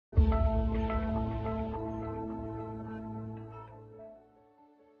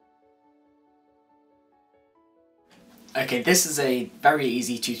Okay, this is a very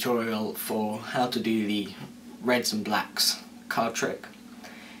easy tutorial for how to do the reds and blacks card trick.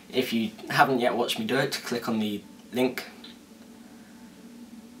 If you haven't yet watched me do it, click on the link,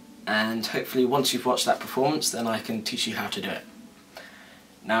 and hopefully once you've watched that performance then I can teach you how to do it.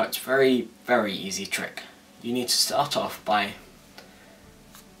 Now it's very easy trick. You need to start off by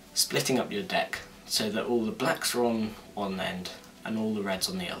splitting up your deck so that all the blacks are on one end and all the reds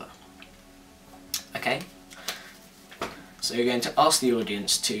on the other. Okay? So you're going to ask the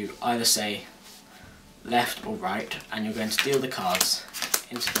audience to either say left or right, and you're going to deal the cards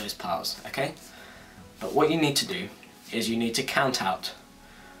into those piles, okay? But what you need to do is you need to count out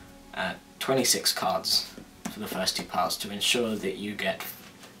 26 cards for the first two piles to ensure that you get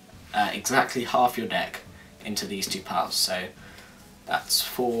exactly half your deck into these two piles. So that's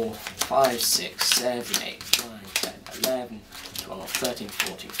 4, 5, 6, 7, 8, 9, 10, 11, 12, 13,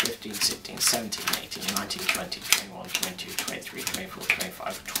 14, 15, 16, 17, 18, 19, 20, 21, 22, 23, 24,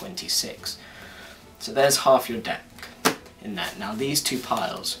 25, 26. So there's half your deck in there. Now these two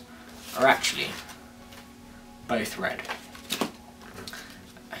piles are actually both red.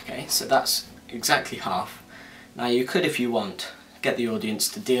 Okay, so that's exactly half. Now you could, if you want, get the audience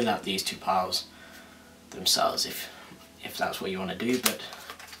to deal out these two piles themselves if that's what you want to do, but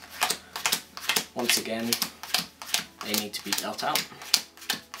once again they need to be dealt out.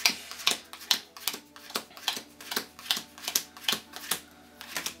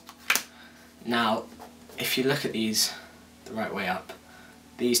 Now if you look at these the right way up,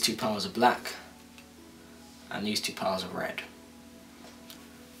 these two piles are black and these two piles are red.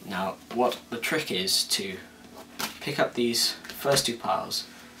 Now what the trick is to pick up these first two piles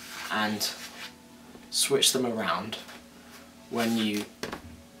and switch them around when you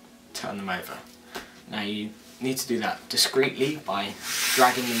turn them over. Now you need to do that discreetly by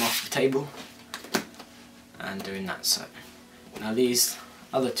dragging them off the table and doing that. So now these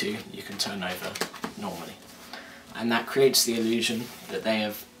other two you can turn over normally, and that creates the illusion that they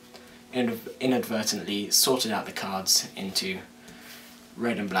have inadvertently sorted out the cards into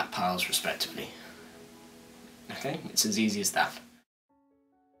red and black piles respectively. Okay, it's as easy as that.